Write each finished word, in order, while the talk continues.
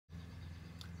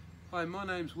Hi, my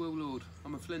name's Will Lord.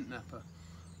 I'm a flint napper.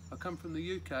 I come from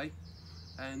the UK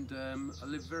and I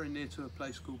live very near to a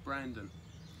place called Brandon.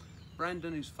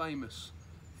 Brandon is famous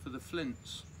for the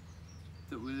flints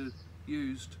that were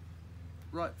used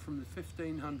right from the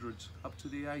 1500s up to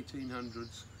the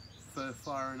 1800s for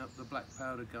firing up the black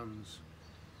powder guns.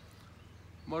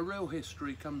 My real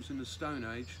history comes in the Stone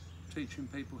Age, teaching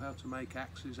people how to make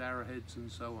axes, arrowheads and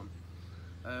so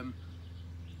on.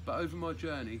 But over my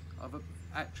journey I've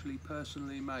actually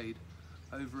personally made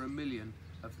over 1 million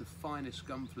of the finest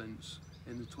gun flints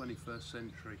in the 21st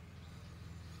century.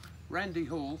 Randy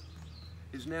Hall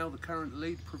is now the current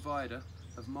lead provider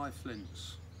of my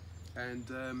flints,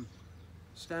 and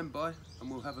stand by and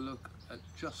we'll have a look at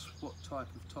just what type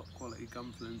of top quality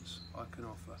gun flints I can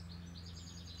offer.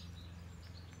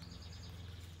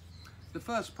 The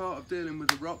first part of dealing with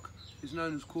the rock is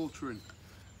known as quartering,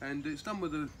 and it's done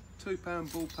with a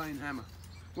 2-pound ball peen hammer.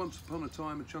 Once upon a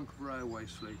time a chunk of railway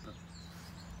sleeper.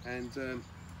 And so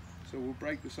we'll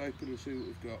break this open and see what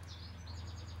we've got.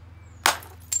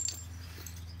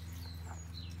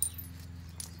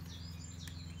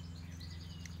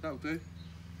 That'll do.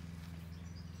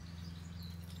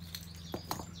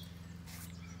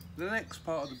 The next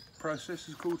part of the process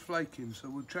is called flaking, so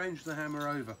we'll change the hammer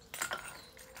over.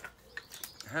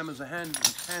 The hammers are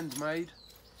handmade,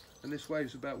 and this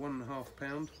weighs about 1.5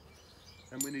 pounds,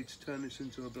 and we need to turn this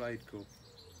into a blade core.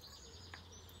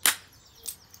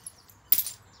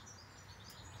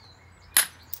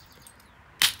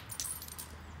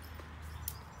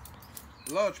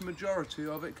 A large majority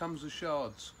of it comes as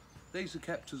shards. These are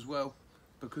kept as well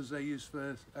because they're used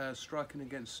for striking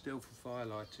against steel for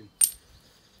firelighting.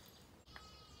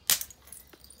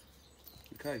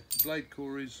 Okay, the blade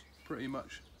core is pretty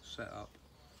much set up.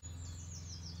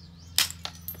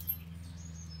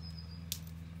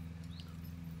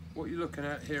 What you're looking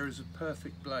at here is a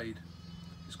perfect blade.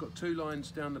 It's got 2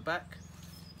 lines down the back.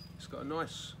 It's got a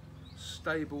nice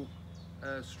stable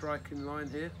striking line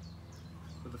here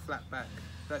with a flat back.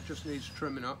 That just needs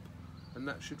trimming up, and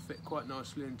that should fit quite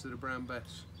nicely into the brown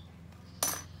bess.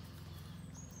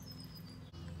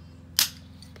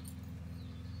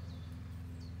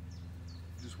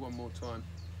 Just one more time.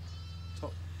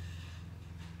 Top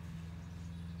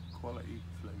quality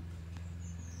flint.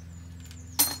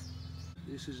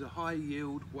 This is a high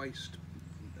yield waste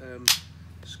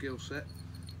skill set,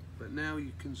 but now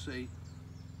you can see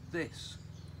this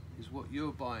is what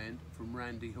you're buying from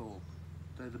Randy Hall.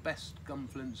 They're the best gun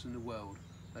flints in the world.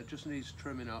 That just needs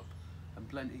trimming up, and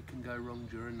plenty can go wrong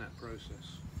during that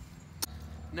process.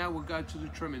 Now we'll go to the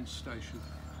trimming station.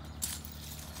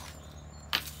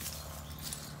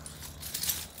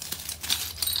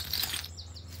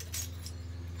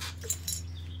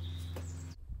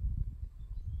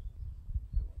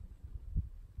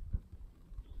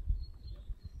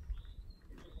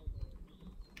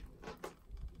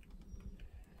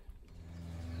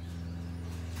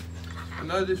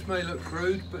 I know this may look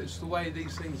crude, but it's the way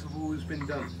these things have always been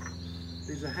done.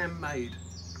 These are handmade.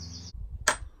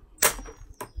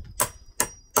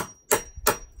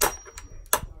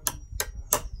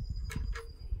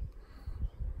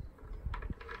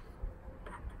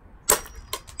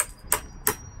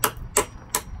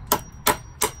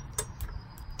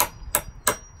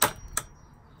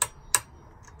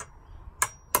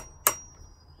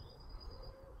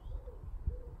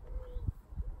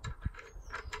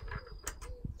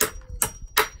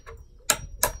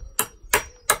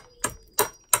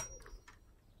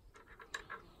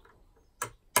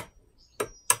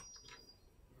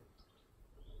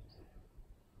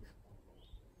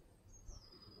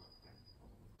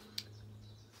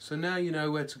 So now you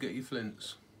know where to get your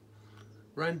flints.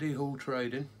 Randy Hall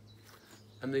Trading,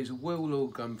 and these are Will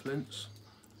Lord gun flints.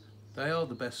 They are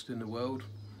the best in the world.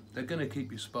 They're going to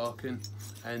keep you sparking,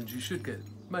 and you should get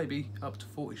maybe up to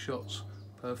 40 shots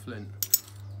per flint.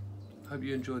 Hope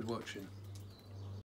you enjoyed watching.